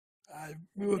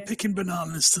we were picking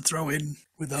bananas to throw in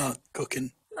with our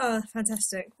cooking. Oh,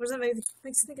 fantastic. What does that make?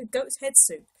 Makes you think of goat's head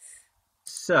soup.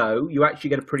 So, you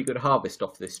actually get a pretty good harvest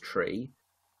off this tree.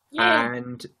 Yeah.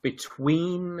 And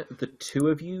between the two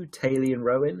of you, Taylor and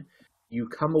Rowan, you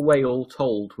come away all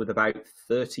told with about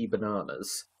 30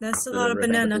 bananas. That's a that lot are of of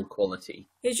banana. edible quality.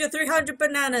 Here's your 300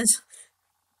 bananas.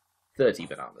 30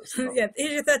 bananas. Yeah,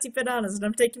 here's your 30 bananas, and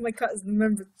I'm taking my cut as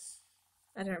remember.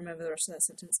 I don't remember the rest of that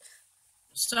sentence.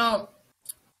 So,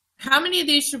 how many of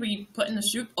these should we put in the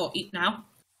soup or eat now?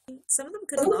 Some of them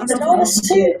could Oh, last. banana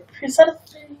soup. Is that a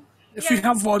thing? If we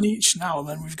have one each now,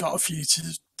 then we've got a few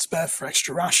to spare for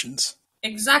extra rations.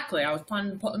 Exactly. I was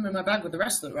planning to put them in my bag with the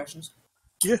rest of the rations.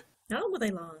 Yeah. How long will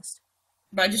they last?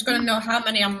 But I just gotta know how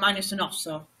many I'm minusing off,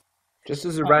 so. Just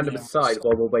as a random aside,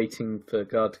 while we're waiting for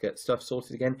Guard to get stuff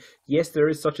sorted again, yes, there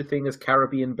is such a thing as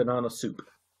Caribbean banana soup.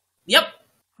 Yep.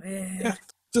 Yeah.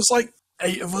 There's like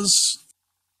 8 of us.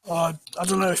 I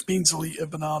don't know if Beans will eat a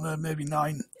banana, maybe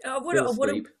 9.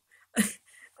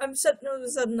 I'm sudden, all of a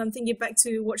sudden, I'm thinking back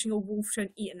to watching a wolf try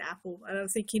and eat an apple, and I'm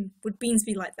thinking, would Beans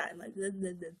be like that? And like,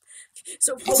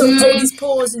 sort of holding his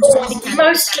paws and just picking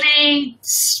Mostly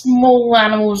small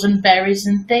animals and berries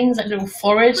and things, like little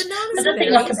forage. Bananas I don't and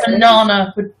think like a berries.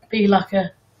 banana would be like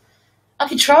a. I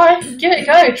could try. Give it a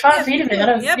go. Try and feed it. I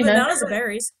don't. Yeah, You know. bananas are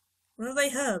berries. What are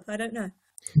they herb? I don't know.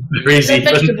 Berries They're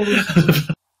even. vegetables.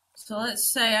 So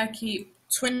let's say I keep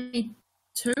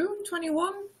 22,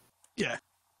 21? Yeah.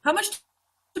 How much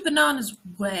do bananas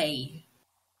weigh?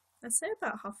 I'd say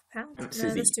about half a pound. Ounces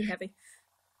No, that's each. too heavy.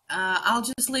 I'll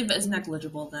just leave it as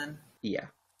negligible then. Yeah.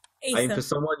 I mean, Ether. for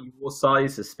someone your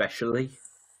size especially.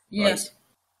 Yes.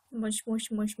 Mush, mush,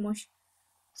 mush, mush.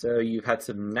 So you've had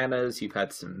some bananas, you've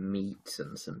had some meat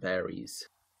and some berries.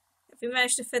 Have you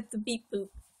managed to feed the beep boop?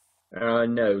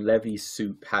 No, Levy's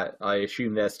soup, I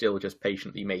assume they're still just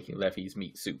patiently making Levy's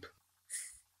meat soup.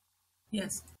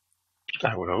 Yes.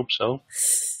 I would hope so.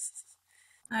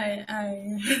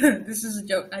 This is a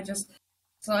joke. I just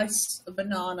slice a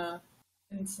banana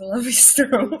into Levy's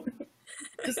throat.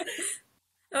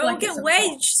 Oh, Like we'll it's get a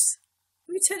wedged.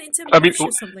 We turn it into I mean, mush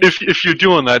or something. if you're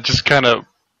doing that, just kind of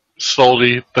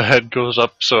slowly the head goes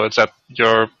up so it's at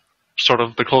your sort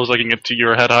of the closest I can get to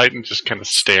your head height and just kind of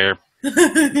stare,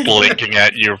 blinking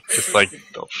at you, just like,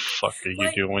 the fuck are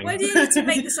you doing? Why do you need to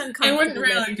make this uncomfortable? wouldn't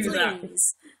really Levy, do that.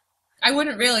 please? I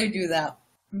wouldn't really do that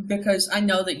because I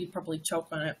know that you'd probably choke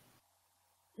on it.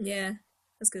 Yeah, I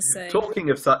was gonna say. Talking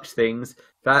of such things,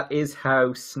 that is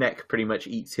how Sneck pretty much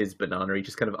eats his banana. He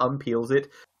just kind of unpeels it,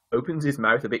 opens his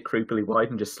mouth a bit creepily wide,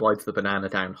 and just slides the banana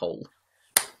down whole.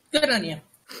 Good on you.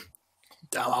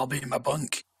 Damn, I'll be in my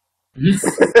bunk.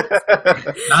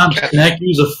 Damn, Snake,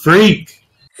 he's a freak.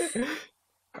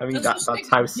 I mean, That's that's what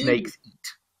how snakes do. snakes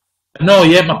eat. No,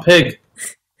 he ate my pig.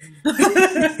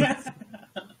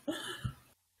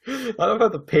 I love how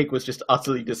the pig was just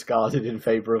utterly discarded in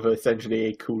favour of essentially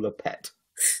a cooler pet.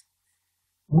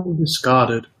 Oh,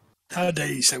 discarded. How dare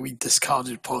you say we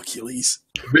discarded Porcules?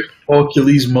 Rip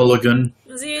Hercules Mulligan.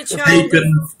 Was he a child of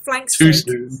Taken Flank's too fate?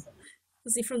 soon.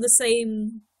 Was he from the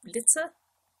same litter?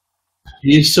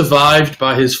 He is survived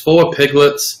by his 4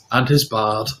 piglets and his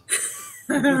bard.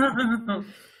 What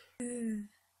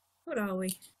are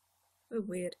we? We're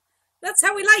weird. That's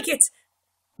how we like it!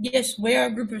 Yes, we are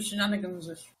a group of shenanigans.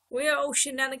 We are all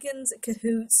shenanigans,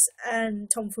 cahoots, and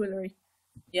tomfoolery.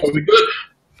 Yes. Are we good?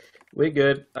 We're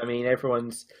good. I mean,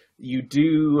 you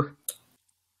do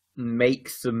make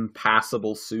some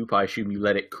passable soup. I assume you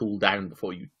let it cool down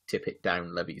before you tip it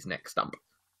down Levy's neck stump.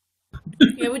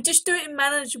 Yeah, we just do it in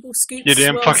manageable scoops. You're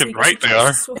damn as well, fucking so right you they can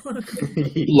are. swallow.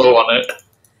 Low on it.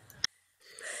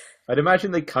 I'd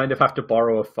imagine they kind of have to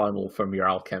borrow a funnel from your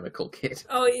alchemical kit.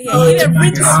 Oh, yeah,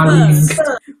 rinse first.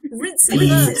 Rinse it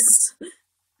first.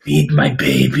 Feed my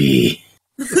baby.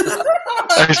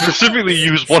 I specifically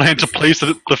use one hand to place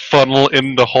the funnel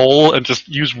in the hole and just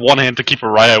use one hand to keep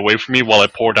Araya away from me while I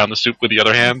pour down the soup with the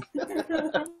other hand.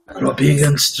 Grow big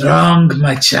and strong,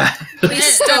 my child.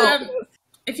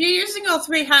 If you're using all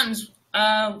 3 hands,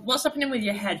 what's happening with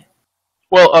your head?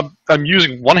 Well, I'm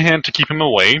using one hand to keep him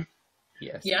away.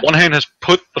 Yes. Yeah. One hand has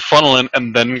put the funnel in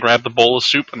and then grabbed the bowl of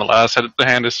soup, and the last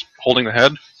hand is holding the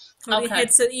head. Hold your head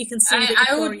so that you can see that you're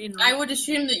pouring in. I would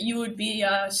assume that you would be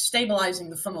stabilizing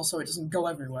the funnel so it doesn't go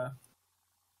everywhere.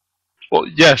 Well,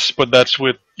 yes, but that's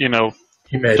with, the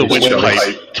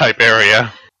windpipe type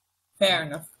area. Fair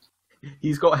enough.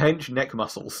 He's got hench neck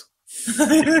muscles.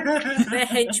 They're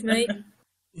hench, mate.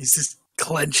 He's just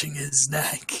clenching his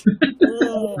neck.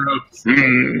 Oh,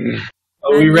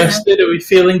 Are we rested? Are we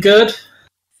feeling good?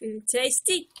 feeling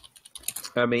tasty.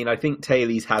 I mean, I think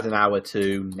Taylor's had an hour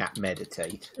to nap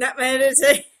meditate. Not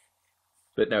meditate.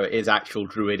 But no, it is actual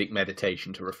druidic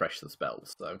meditation to refresh the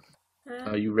spells. So,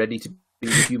 are you ready to be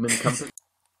the human company,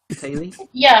 Haley?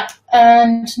 Yeah,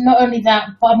 and not only that,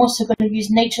 but I'm also going to use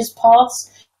Nature's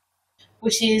Paths,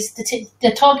 which is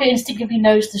the target instinctively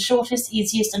knows the shortest,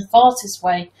 easiest, and fastest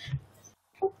way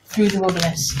through the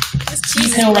wilderness.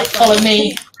 You can all follow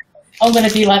me. I'm going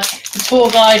to be like the tour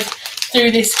guide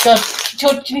through this. God,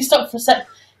 George, can you stop for a sec?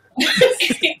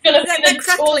 That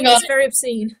crackling is very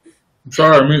obscene. I'm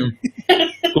sorry, I'm eating.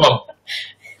 Go on.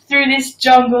 Through this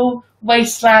jungle,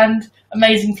 wasteland,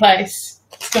 amazing place.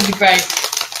 It's going to be great.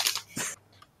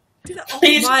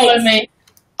 Please follow me.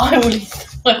 I will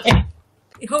follow you.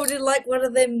 You hold it like one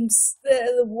of them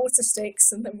the water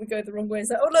sticks, and then we go the wrong way.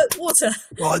 It's like, oh look, water.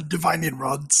 Well, divining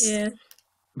rods. Yeah.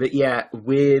 But yeah,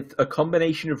 with a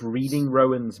combination of reading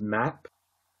Rowan's map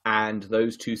and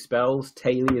those two spells,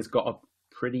 Taylor has got a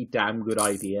pretty damn good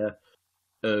idea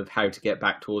of how to get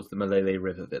back towards the Malele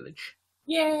River village.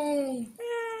 Yay!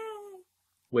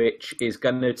 Which is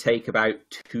going to take about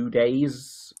 2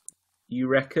 days, you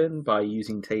reckon, by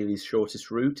using Taylor's shortest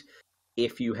route,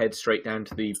 if you head straight down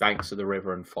to the banks of the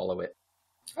river and follow it.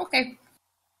 Okay.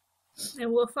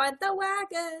 And we'll find the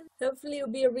wagon. Hopefully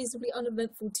it'll be a reasonably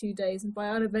uneventful 2 days, and by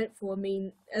uneventful I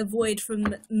mean avoid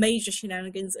from major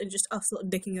shenanigans and just us not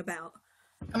dicking about.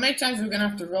 How many times are we going to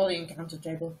have to roll the encounter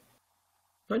table?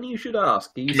 Funny you should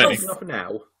ask. Are you Many. saving up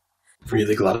now?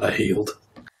 Really glad I healed.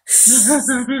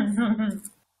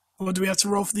 Or do we have to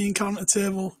roll for the encounter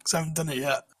table? Because I haven't done it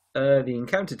yet. The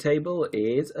encounter table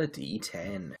is a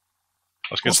D10.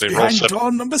 I was going to What's say roll behind 7.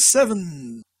 door number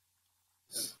 7?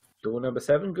 Door number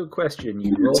 7, good question.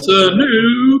 You roll. It's a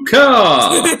new car!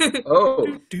 Oh.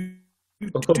 Do, do,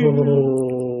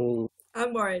 do. Oh.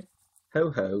 I'm worried. Ho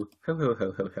ho. Ho ho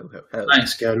ho ho ho ho ho.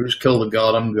 Thanks, God. We just killed a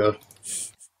god. I'm good.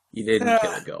 You didn't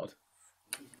kill a god.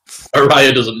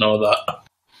 Araya doesn't know that.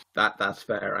 That's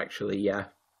fair, actually, yeah.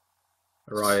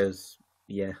 Araya's,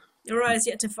 yeah. Uriah's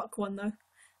yet to fuck one though.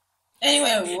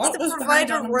 Anyway, what It's was the behind provider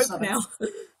door of number rope 7?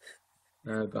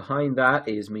 now. Behind that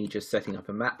is me just setting up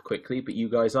a map quickly, but you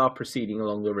guys are proceeding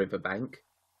along the riverbank.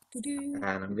 Doo-doo.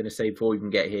 And I'm going to say before we can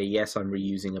get here, yes, I'm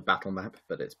reusing a battle map,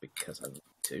 but it's because I need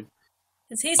to.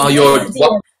 It's his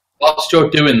Whilst you're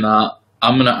doing that,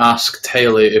 I'm going to ask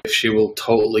Taylor if she will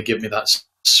totally give me that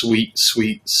sweet,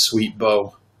 sweet, sweet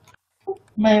bow.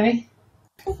 Maybe.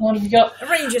 What have you got?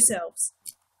 Arrange yourselves.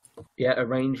 Yeah,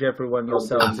 arrange everyone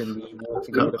yourselves in the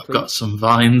walking order, I've please. got some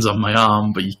vines on my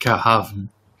arm, but you can't have them.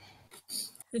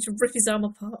 Let's rip his arm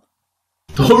apart.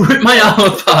 Don't rip my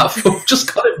arm apart. I've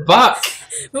just got it back.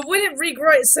 But will it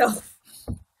regrow itself?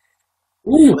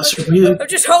 Ooh, that's really... I'm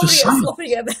just holding it sound. and flopping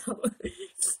it about.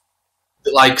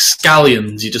 Like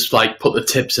scallions, you just like put the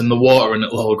tips in the water and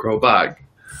it'll all grow back.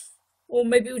 Or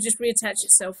maybe it will just reattach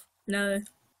itself. No.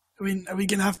 I mean, are we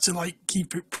going to have to, like,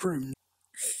 keep it pruned?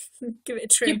 Give it a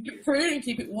trim. Keep it pruned,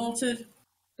 keep it watered.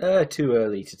 Too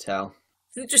early to tell.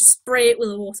 Just spray it with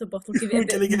a water bottle. Give it We're a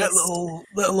bit going to of get mist.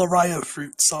 little Araya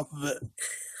fruits off of it.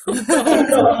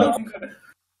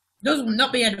 Those will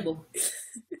not be edible.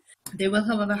 They will,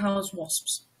 however, house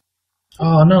wasps.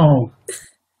 Oh no.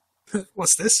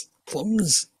 What's this?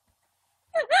 Plums?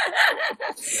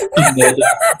 I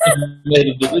made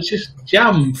a delicious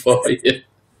jam for you.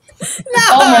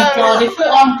 Oh my god, if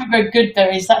I'm to go good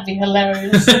berries, that'd be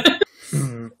hilarious.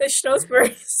 They're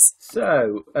schnozberries.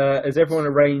 So, has everyone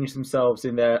arranged themselves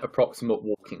in their approximate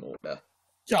walking order?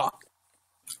 Yeah.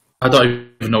 I don't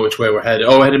even know which way we're headed.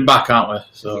 Oh, we're heading back, aren't we?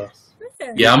 So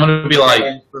Yes. yeah, I'm gonna be like,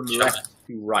 From left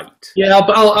to right. yeah,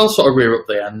 I'll sort of rear up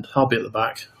the end. I'll be at the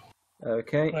back.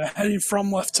 Okay. We're heading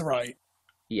from left to right.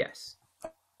 Yes.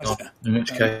 Okay. In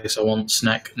which case, I want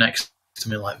Snack next to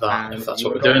me like that. And If that's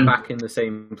you're what we're doing. back in the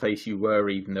same place you were,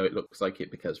 even though it looks like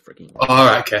it because freaking. Oh, all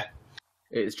right, okay,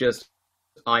 It's just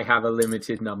I have a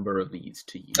limited number of these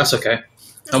to use. that's okay.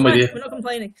 That's I'm with fine. you. We're not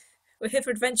complaining. We're here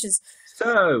for adventures.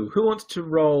 So, who wants to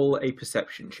roll a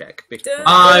perception check? Dun.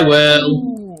 I will.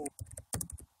 Ooh.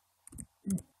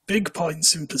 Big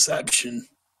points in perception.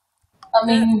 I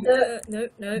mean, No,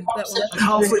 that one.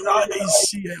 Halfway that is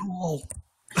see it all.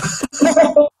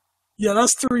 Yeah,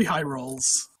 that's 3 high rolls.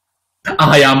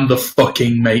 I am the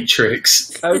fucking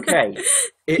Matrix. Okay.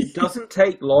 It doesn't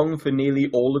take long for nearly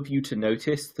all of you to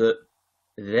notice that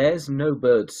there's no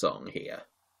bird song here.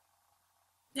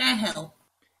 Yeah, hell.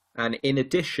 And in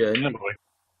addition, Oh, boy.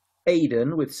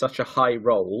 Aiden, with such a high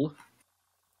roll,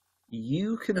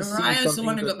 you can see Araya's the something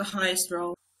one who that... got the highest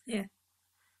roll.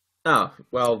 Oh,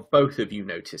 well, both of you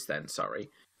noticed then, sorry.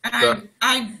 But-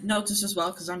 I noticed as well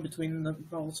because I'm between the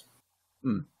rolls.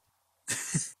 So,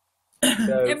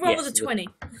 Everyone yes, was a 20.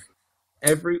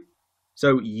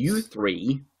 So you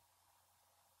three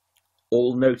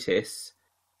all notice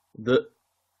that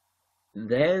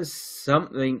there's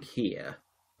something here,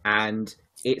 and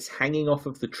it's hanging off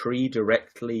of the tree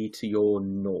directly to your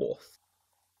north.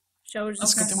 Shall we just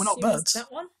That's good thing we're not assume it's birds.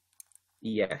 that one?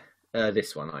 Yeah,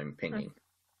 this one I'm pinging.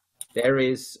 There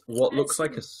is what looks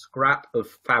like a scrap of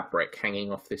fabric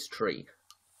hanging off this tree.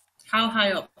 How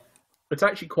high up? It's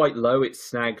actually quite low. It's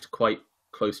snagged quite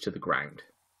close to the ground.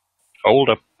 Hold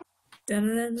up.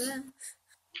 Dun-dun-dun-dun.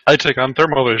 I take on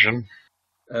thermovision.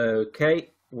 Okay,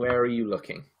 where are you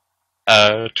looking?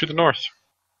 To the north.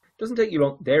 Doesn't take you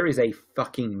long. There is a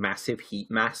fucking massive heat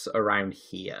mass around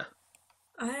here.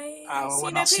 I we're see no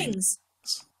not seeing- pings.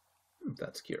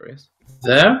 That's curious.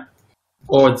 There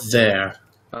or there?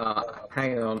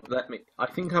 Hang on. I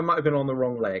think I might have been on the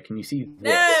wrong layer. Can you see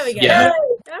this? There we go. Yeah.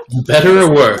 Oh, Better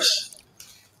or worse?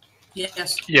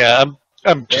 Yes. Yeah,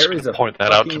 I'm just There going is to a point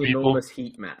that out to fucking people. enormous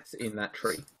heat mass in that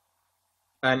tree.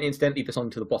 And incidentally, this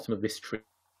onto the bottom of this tree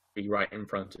right in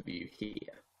front of you here.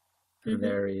 And Mhm.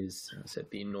 there is, as I said,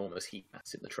 the enormous heat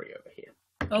mass in the tree over here.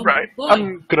 Oh, Right. boy.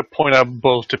 I'm going to point out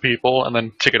both to people and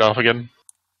then tick it off again.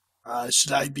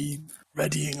 Should I be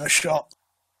readying a shot?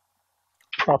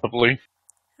 Probably.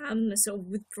 I'm gonna sort of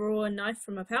withdraw a knife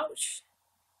from my pouch,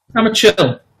 I'm a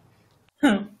chill.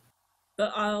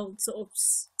 but I'll sort of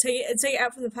take it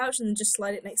out from the pouch and then just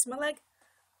slide it next to my leg,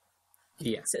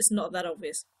 Yeah. so it's not that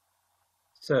obvious.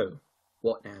 So,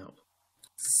 what now?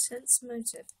 Sense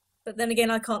motive. But then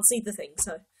again, I can't see the thing,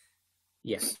 so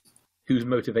Yeah. Whose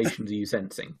motivations are you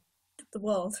sensing? the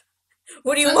world.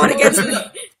 What do you want against me?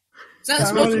 Sense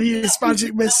I want to motive. use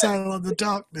magic missile on the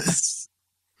darkness.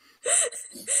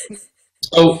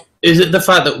 So, is it the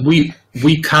fact that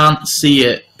we can't see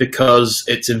it because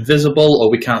it's invisible, or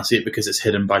we can't see it because it's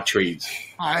hidden by trees?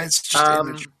 It's just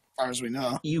image, as far as we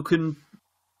know. You can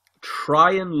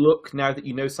try and look now that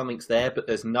you know something's there, but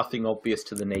there's nothing obvious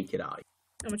to the naked eye.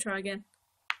 I'm gonna try again.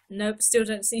 Nope, still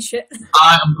don't see shit.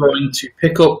 I am going to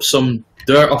pick up some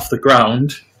dirt off the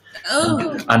ground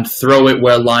Oh, and throw it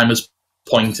where Lima's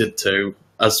pointed to,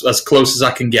 as close as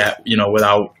I can get,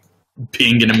 without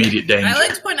being in immediate danger. I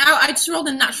like to point out I just rolled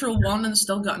a natural 1 and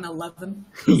still got an 11.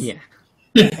 Yeah.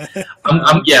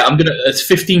 I'm gonna. It's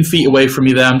 15 feet away from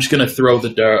me. There, I'm just gonna throw the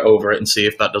dirt over it and see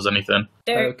if that does anything.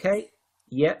 There. Okay.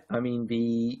 Yeah, I mean,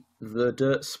 the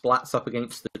dirt splats up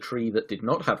against the tree that did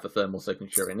not have the thermal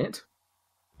signature in it.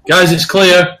 Guys, it's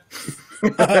clear.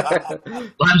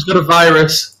 Lime's got a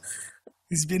virus.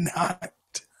 He's been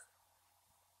hacked.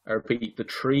 I repeat, the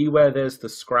tree where there's the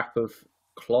scrap of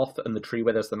cloth and the tree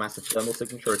where there's the massive thermal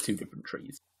signature are two different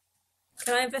trees.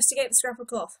 Can I investigate the scrap of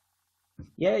cloth?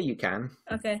 Yeah, you can.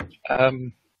 Okay.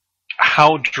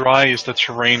 How dry is the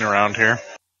terrain around here?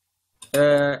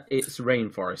 It's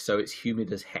rainforest, so it's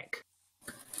humid as heck.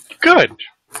 Good.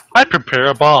 I prepare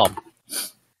a bomb.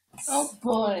 Oh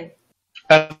boy.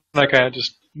 And I kind of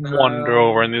just wander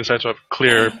over and decide to have a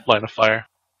clear line of fire.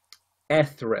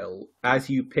 Ethril, as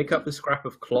you pick up the scrap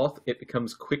of cloth, it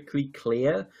becomes quickly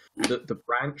clear that the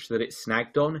branch that it's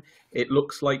snagged on, it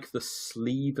looks like the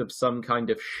sleeve of some kind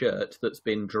of shirt that's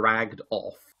been dragged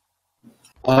off.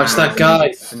 Oh, it's that and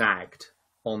guy. snagged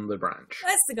on the branch.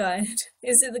 That's the guide.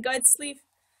 Is it the guide's sleeve?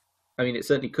 I mean, it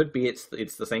certainly could be. It's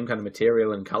the same kind of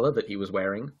material and color that he was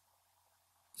wearing.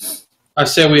 I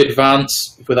say we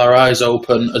advance with our eyes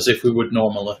open as if we would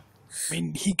normally. I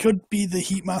mean, he could be the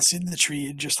heat mass in the tree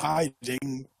and just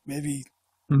hiding. Maybe.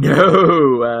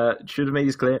 No, should have made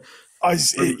this clear.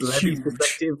 Is From it Levy's huge?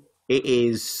 perspective, it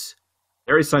is.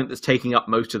 There is something that's taking up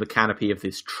most of the canopy of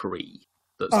this tree.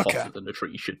 That's Okay. hotter than a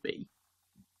tree should be.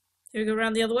 Should we go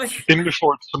around the other way? In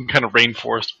before it's some kind of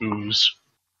rainforest ooze.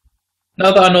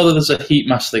 Now that I know that there's a heat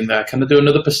mass thing there, can I do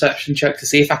another perception check to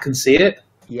see if I can see it?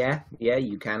 Yeah,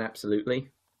 you can absolutely.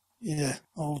 Yeah.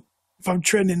 If I'm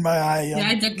training my eye, Yeah,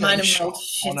 I did mine and shot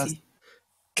rolled on it. shitty.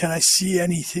 Can I see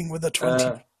anything with a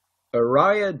 20?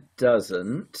 Araya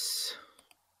doesn't.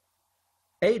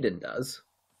 Aiden does.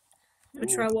 We'll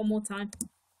try one more time.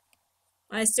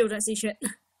 I still don't see shit.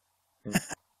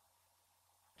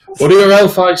 What do your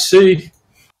elf eyes see?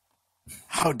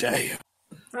 How dare you?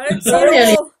 I don't see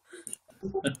it all.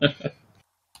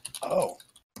 Oh.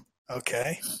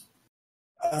 Okay.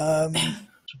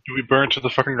 Do we burn to the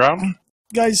fucking ground?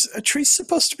 Guys, a tree's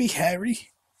supposed to be hairy.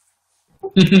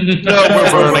 No,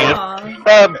 we're burning it.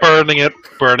 Aw.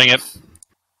 Burning it.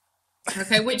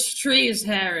 Okay, which tree is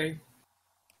hairy?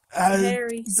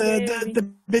 Hairy,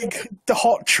 The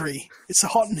hot tree. It's a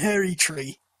hot and hairy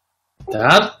tree.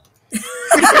 Dad?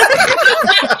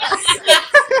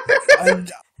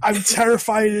 I'm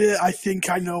terrified of it. I think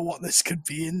I know what this could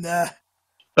be in there.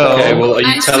 Okay, well, are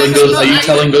you telling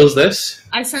us this?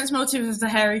 I sense motive of the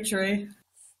hairy tree.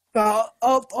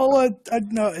 All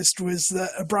I'd noticed was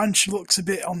that a branch looks a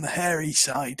bit on the hairy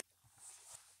side.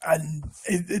 And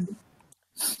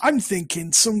I'm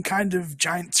thinking some kind of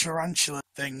giant tarantula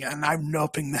thing, and I'm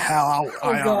noping the hell out.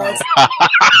 Oh, IRL. God.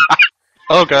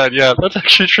 Oh god, yeah, that's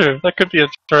actually true. That could be a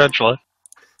tarantula.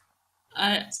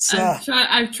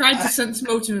 I've tried to sense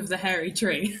motive of the hairy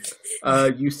tree.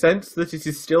 You sense that it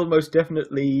is still most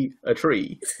definitely a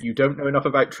tree. You don't know enough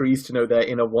about trees to know their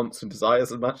inner wants and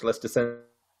desires, and much less to sense.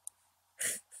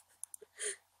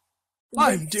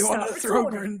 Lime, do you want to Start throw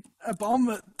recording. a bomb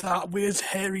at that weird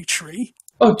hairy tree?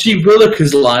 Oh, gee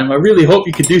willikers, Lime. I really hope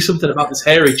you could do something about this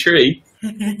hairy tree. I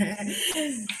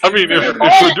mean, if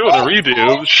we're doing a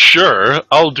redo, sure,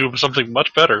 I'll do something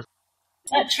much better.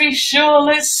 That tree sure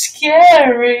looks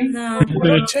scary. No.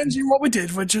 We're not changing what we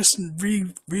did, we're just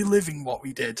reliving what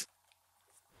we did.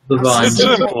 The It's vine.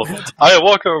 simple. I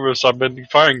walk over to some in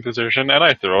firing position and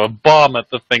I throw a bomb at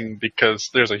the thing because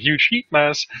there's a huge heat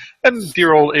mass, and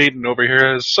dear old Aiden over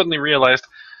here has suddenly realized,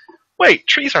 wait,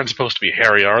 trees aren't supposed to be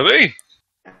hairy, are they?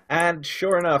 And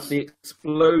sure enough, the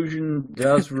explosion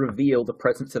does reveal the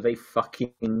presence of a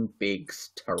fucking big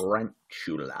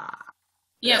tarantula.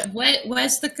 Yeah,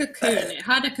 where's the cocoon? It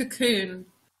had a cocoon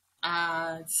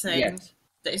thing Yes.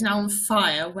 that is now on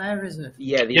fire. Where is it?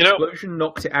 Yeah, the explosion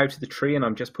knocked it out of the tree, and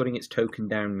I'm just putting its token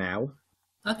down now.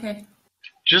 Okay.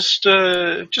 Just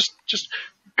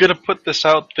gonna put this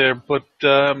out there, but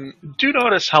do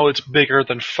notice how it's bigger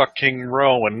than fucking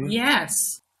Rowan.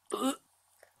 Yes.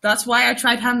 That's why I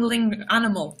tried handling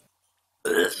animal.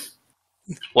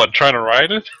 What, trying to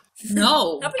ride it?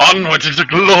 No. Onwards into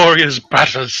glorious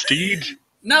battle, steed!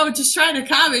 No, just trying to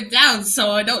calm it down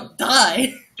so I don't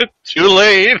die. Too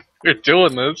late! We're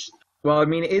doing this. Well, I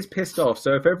mean, it is pissed off,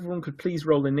 so if everyone could please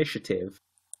roll initiative.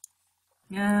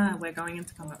 Yeah, we're going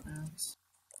into combat now.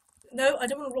 No, I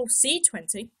don't want to roll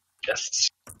C20, Yes.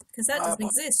 because that doesn't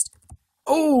exist.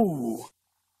 Oh!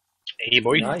 Hey,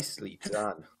 boy. Nicely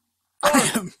done.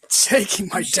 I am taking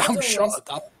my should damn always- shot at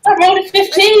that. I rolled a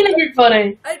 15,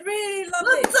 everybody. I'd really love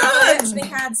Well it if I done! actually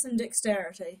had some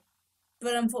dexterity.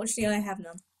 But unfortunately, I have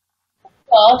none.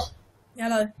 God,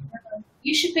 Hello.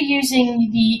 you should be using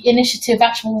the initiative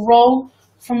actual roll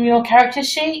from your character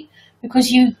sheet, because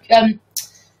you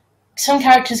some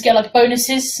characters get like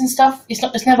bonuses and stuff.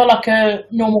 It's never like a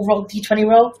normal roll, d20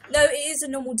 roll. No, it is a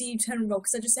normal D10 roll,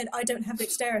 because I just said I don't have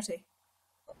dexterity.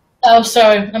 Oh,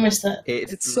 sorry, I missed that.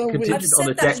 It's so weird. I've contingent on a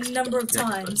said that dex. a number of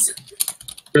times.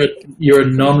 You're a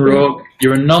non-rogue.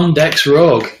 You're a non-dex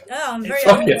rogue. Oh, I'm very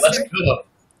Fuck it, let's honest. go.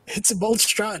 It's a bold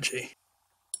strategy.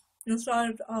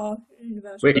 Inside our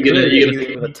universe. We're You're gonna- you're dealing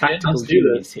gonna- with a tactical let's do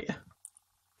genius here.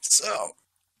 So,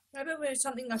 Maybe it was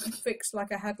something I could fix,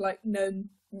 like I had like no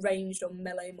ranged or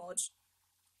melee mods.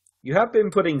 You have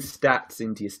been putting stats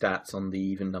into your stats on the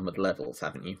even-numbered levels,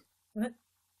 haven't you? What?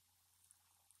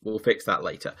 We'll fix that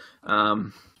later.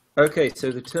 Okay,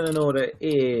 so the turn order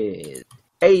is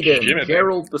Aiden, Jimmy.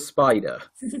 Gerald the Spider,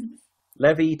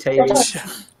 Levy, Taylor.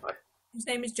 His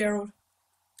name is Gerald.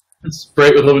 Spray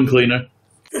it with loving cleaner.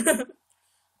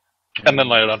 And then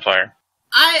light it on fire.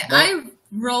 I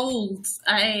rolled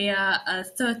a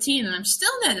 13 and I'm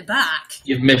still near the back.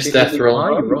 You've missed High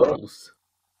Ethrol. rolls.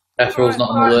 Ethrol's not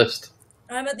on the list.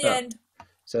 I'm at the Oh. end.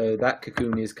 So that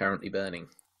cocoon is currently burning.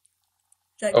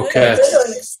 Jake, Okay.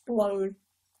 it'll explode.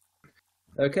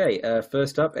 Okay,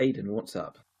 first up, Aiden, what's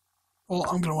up? well,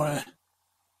 I'm going to want to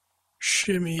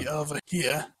shimmy over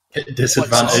here, Hit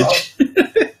disadvantage.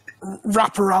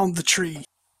 wrap around the tree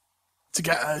to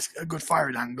get a good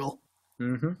firing angle,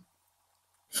 Mm-hmm.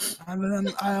 and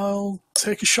then I'll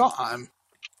take a shot at him.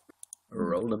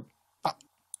 Roll them.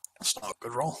 That's not a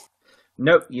good roll.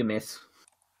 Nope, you miss.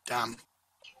 Damn.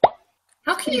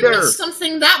 How can you Peter. miss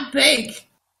something that big?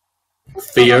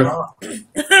 Fear.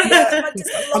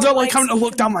 I don't like having to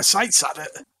look down my sights at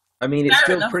it. I mean, it's Fair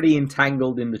still enough. pretty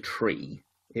entangled in the tree.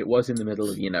 It was in the middle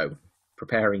of,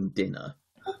 preparing dinner.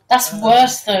 That's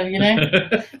worse though,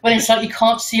 when it's like you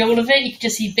can't see all of it, you can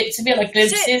just see bits of it, like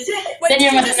glimpses. Wait, Then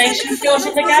your did you just say imagination the fills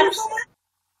in the gaps.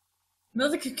 No,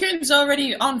 the cocoon's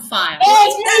already on fire.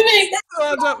 Oh, it's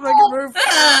Oh, don't make it move.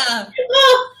 Ah!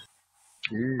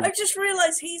 moving! I just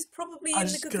realised he's probably I'm in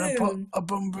the just going to put cocoon. a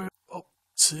bumper up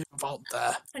to about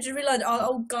there. I just realised our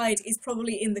old guide is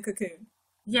probably in the cocoon.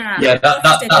 Yeah. Yeah,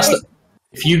 that's the,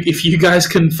 if you guys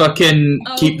can fucking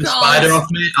Oh, keep the God. spider off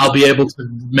me, I'll be able to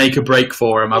make a break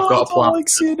for him. I've got a I don't plan. like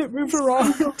seeing it move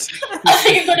around. I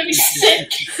think I'm gonna be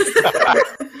sick.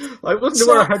 I wasn't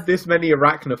aware I had this many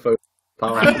arachnophobes.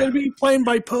 I'm going to be playing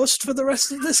by post for the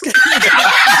rest of this game.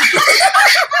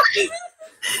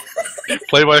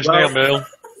 Play by snail mail.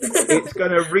 It's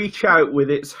going to reach out with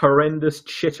its horrendous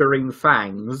chittering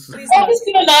fangs, Please I no. was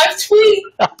gonna knife tweet.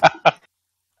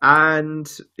 and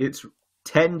its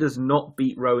 10 does not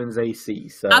beat Rowan's AC,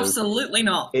 so Absolutely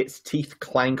not. its teeth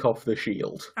clank off the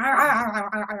shield. Bam!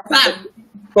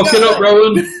 Fuck it up,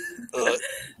 Rowan.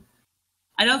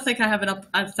 I don't think I have an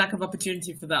attack of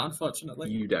opportunity for that, unfortunately.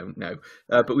 You don't know.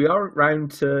 But we are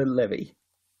round to Levy,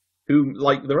 who,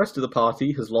 like the rest of the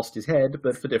party, has lost his head,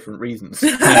 but for different reasons.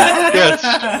 It's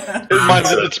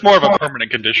more of a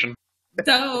permanent condition.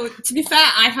 Though, to be fair,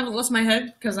 I haven't lost my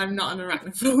head because I'm not an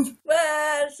arachnophobe.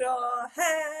 Where's your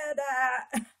head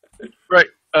at? Right.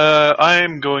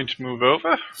 I'm going to move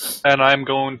over, and I'm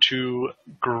going to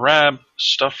grab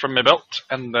stuff from my belt,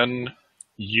 and then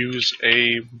use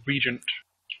a regent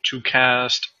to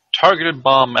cast targeted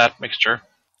bomb at mixture.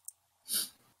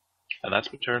 And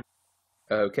that's my turn.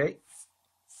 Okay.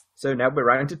 So now we're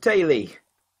round to Taylor.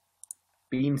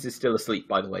 Beans is still asleep,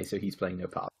 by the way, so he's playing no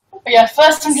part. But yeah,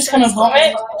 first I'm just gonna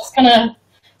vomit. Just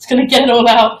gonna get it all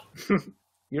out.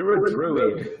 You're a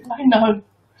druid. I know.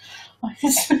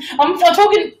 I'm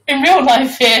talking in real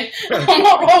life here. I'm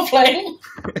not role playing.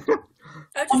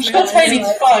 I'm sure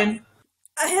Taylor's fine.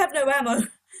 I have no ammo.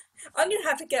 I'm gonna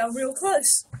have to get real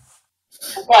close.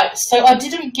 Right, so I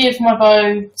didn't give my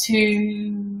bow to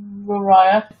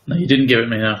Roriah. No, you didn't give it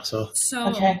me now, so. So,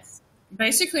 Okay.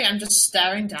 basically, I'm just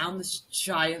staring down this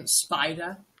giant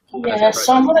spider. Yeah,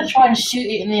 so I'm gonna try and shoot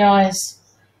it in the eyes.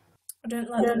 I don't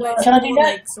like the way Can I do your that?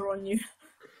 legs are on you.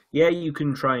 Yeah, you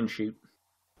can try and shoot.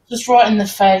 Just right in the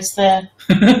face there.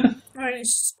 Right,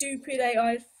 stupid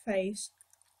 8-eyed face.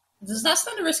 Does that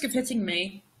stand a risk of hitting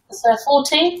me? So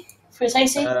 14 for its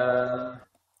AC?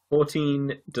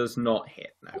 14 does not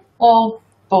hit, no. Oh,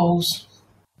 balls.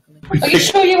 Are you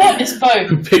sure you want this bow?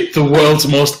 Pick the world's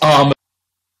most armored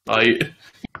fight.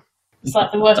 It's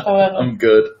like the worst bow ever. I'm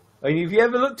good. I mean, have you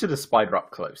ever looked at a spider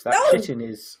up close? That No. shitting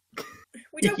is...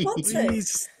 We don't want to.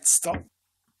 Please stop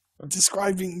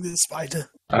describing the spider.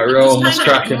 I roll, Just Miss kind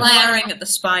of Kraken. glaring at the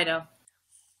spider.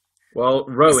 Well,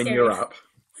 Rowan, Scary. you're up.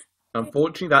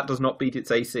 Unfortunately, that does not beat its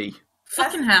AC.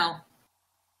 Fucking hell.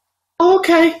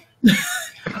 Okay.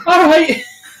 Alright.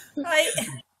 Right.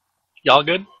 Y'all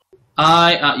good?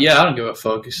 I don't give a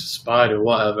fuck. It's a spider,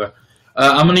 whatever.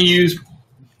 I'm going to use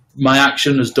my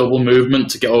action as double movement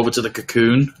to get over to the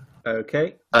cocoon.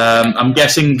 Okay, I'm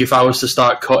guessing if I was to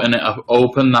start cutting it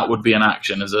open, that would be an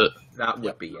action, is it? that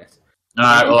would be yes.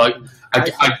 Alright, well,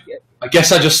 I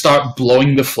guess I just start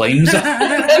blowing the flames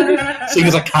out, seeing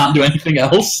as I can't do anything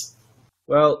else.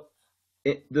 Well,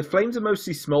 the flames are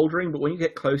mostly smouldering, but when you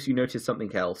get close, you notice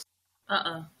something else.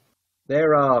 Uh-oh.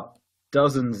 There are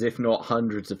dozens, if not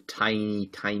hundreds, of tiny,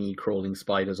 tiny crawling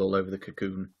spiders all over the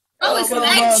cocoon. Oh, it's well,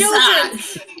 an egg children!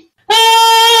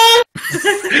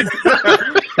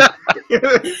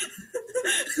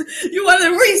 You want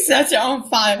to reset it on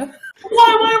fire?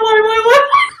 Why?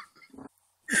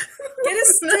 Get a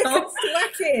stick No. and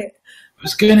thwack it. I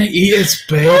was going to eat its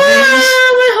babies.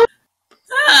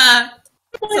 Ah!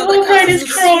 So whole head is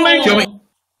crawling. Do you want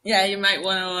Yeah, you might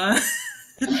want to...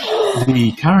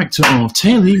 The character of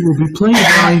Taylor will be played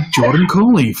by Jordan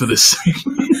Coley for this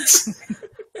segment.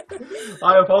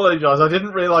 I apologise, I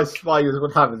didn't realise spiders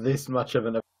would have this much of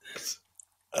an effect.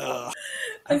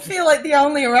 I feel like the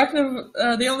only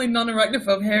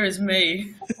non-arachnophobe here is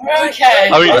me. Okay.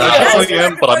 I mean, I definitely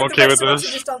am, but I'm okay with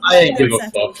this. I ain't give a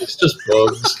fuck. It's just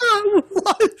bugs.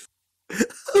 What?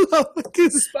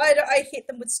 Spider, I hit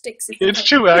them with sticks. If It's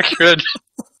too accurate.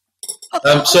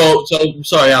 So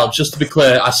sorry, Al. Just to be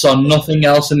clear, I saw nothing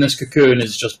else in this cocoon.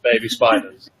 It's just baby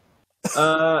spiders.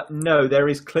 No, there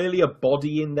is clearly a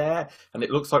body in there, and it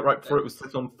looks like right before it was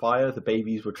set on fire, the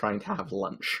babies were trying to have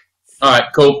lunch. All right,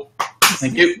 cool.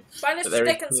 Thank you. Find a But there is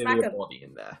stick and clearly smack a them. body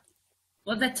in there.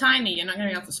 Well, they're tiny. You're not going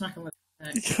to be able to smack them with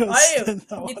it.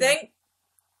 You think?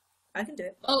 I can do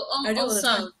it. Oh, I do all the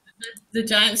time. also, the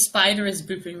giant spider is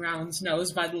booping round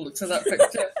nose by the looks of that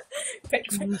picture.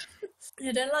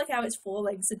 I don't like how its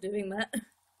forelegs are doing that.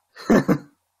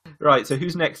 Right, so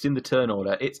who's next in the turn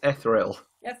order? It's Ethril.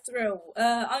 Yeah, thrill.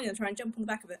 I'm gonna try and jump on the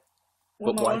back of it.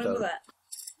 What But am I why rolling for though?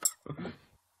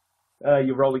 that?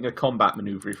 You're rolling a combat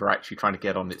maneuver if you're actually trying to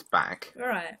get on its back.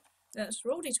 Alright. Let's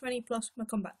roll d20 plus my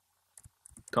combat.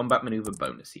 Combat maneuver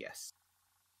bonus, yes.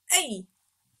 Hey!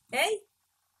 Hey?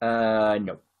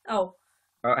 No. Oh.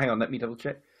 Oh, hang on, let me double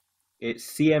check. It's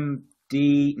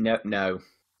CMD. No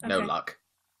Okay. luck.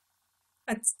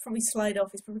 I'd probably slide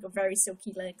off. It's probably got very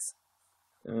silky legs.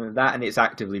 That and it's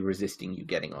actively resisting you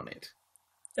getting on it.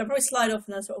 So I'll probably slide off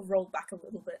and then sort of roll back a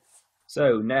little bit.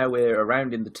 So now we're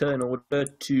around in the turn order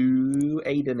to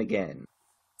Aiden again.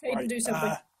 Aiden, Right, do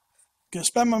something. Gonna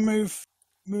spend my move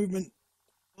movement.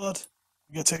 Blood.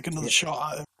 I'm going to take another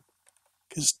shot at him.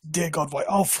 Because, dear God, why?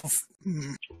 Oh,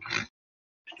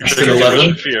 That's an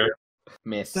 11. Fear.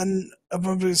 Miss. Then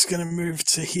I'm just going to move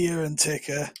to here and take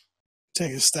a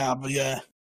stab, yeah.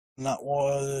 And that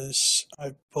was,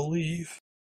 I believe,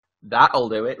 That'll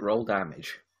do it. Roll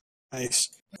damage. nice.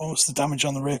 What was the damage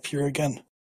on the rapier again?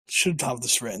 Should have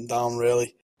this written down,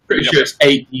 really. Pretty sure it's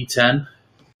 8d10.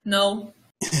 No.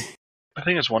 I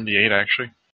think it's 1d8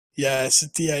 actually. Yeah, it's a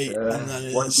D8, and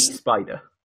then One it's spider.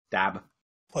 Dab.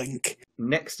 blink.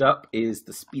 Next up is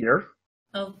the speeder.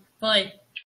 Oh, boy.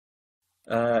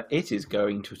 It is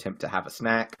going to attempt to have a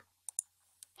snack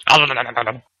Let's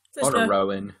on go. a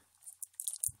Rowan.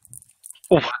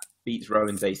 Oof. Beats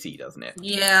Rowan's AC, doesn't it?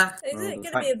 Yeah. Is it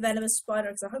going to be a venomous spider?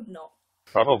 Because I hope not.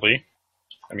 Probably.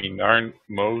 I mean, aren't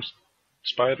most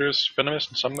spiders venomous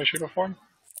in some way, shape, or form?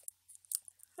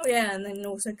 Oh yeah, and then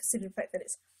also consider the fact that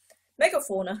it's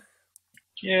megafauna.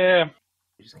 Yeah.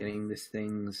 Just getting this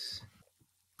thing's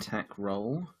attack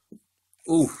roll.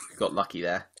 Ooh, got lucky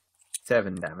there.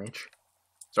 7 damage.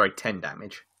 Sorry, 10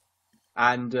 damage.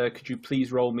 And could you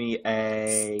please roll me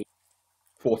a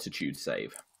fortitude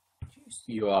save?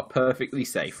 You are perfectly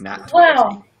safe, Nat. 20.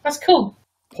 Wow, that's cool.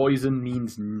 Poison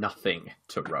means nothing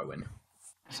to Rowan.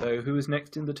 So who is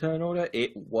next in the turn order?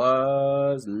 It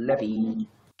was Levy.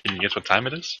 Can you guess what time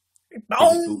it is? Is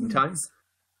it boom time?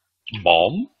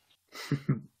 Bomb?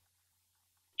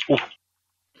 Oof.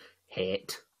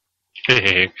 Hit.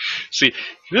 See,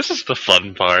 this is the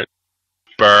fun part.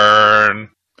 Burn.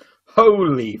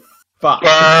 Holy fuck.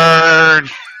 Burn!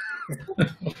 Wait,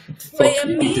 Fuck a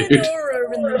you, me dude. and Nora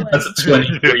are in the That's a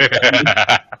 23.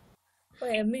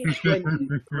 Wait, a me.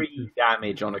 23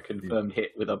 damage on a confirmed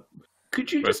hit with a...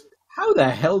 Could you just... How the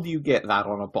hell do you get that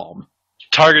on a bomb?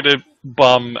 Targeted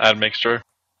bomb admixture.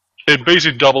 It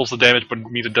basically doubles the damage, but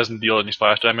means it doesn't deal any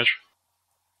splash damage.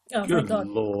 Oh my Good god.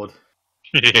 lord.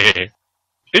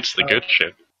 It's the good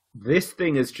shit. This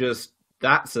thing is just...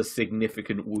 That's a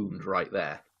significant wound right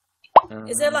there.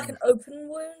 Is there like an open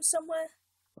wound somewhere?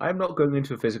 I'm not going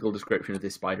into a physical description of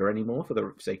this spider anymore for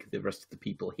the sake of the rest of the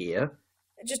people here.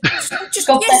 Just God yes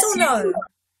bless or you. no?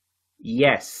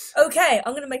 Yes. Okay,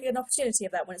 I'm going to make an opportunity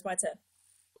of that when it's my turn.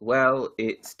 Well,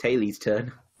 it's Taylor's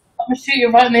turn. I'm gonna shoot you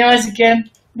right in the eyes again.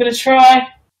 I'm gonna try.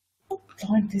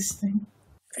 Blind this thing.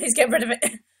 Please get rid of it.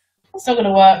 It's not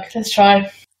gonna work. Let's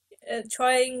try.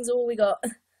 Trying's all we got.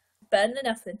 Better than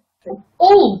nothing.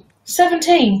 Ooh,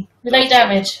 17 with 8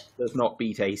 damage. Does not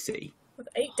beat AC. With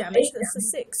 8 damage, that's a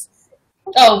 6.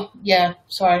 Oh, yeah,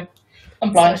 sorry.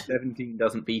 I'm blind. 17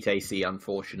 doesn't beat AC,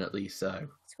 unfortunately, so...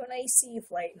 It's got an AC of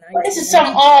like 9. This is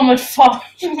some armoured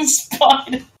fucking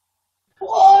spider.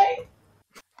 Why?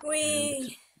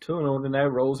 Whee! Turn order now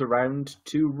rolls around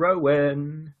to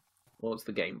Rowan. What's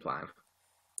the game plan?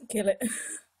 Kill it.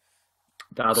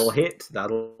 That'll hit.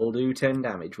 That'll do 10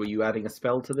 damage. Were you adding a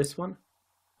spell to this one?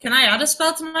 Can I add a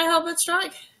spell to my Halberd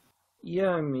Strike? Yeah,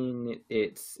 I mean,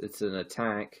 it's an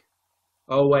attack.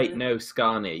 Oh, wait, no,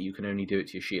 Skarnir. You can only do it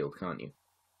to your shield, can't you?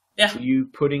 Yeah. You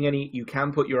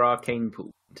can put your arcane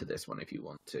pool into this one if you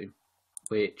want to,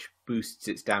 which boosts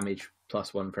its damage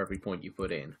 +1 for every point you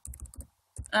put in.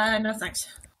 No thanks.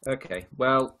 Okay,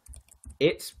 well,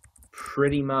 it's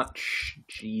pretty much,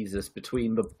 Jesus,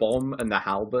 between the bomb and the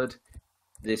halberd,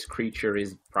 this creature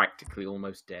is practically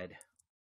almost dead.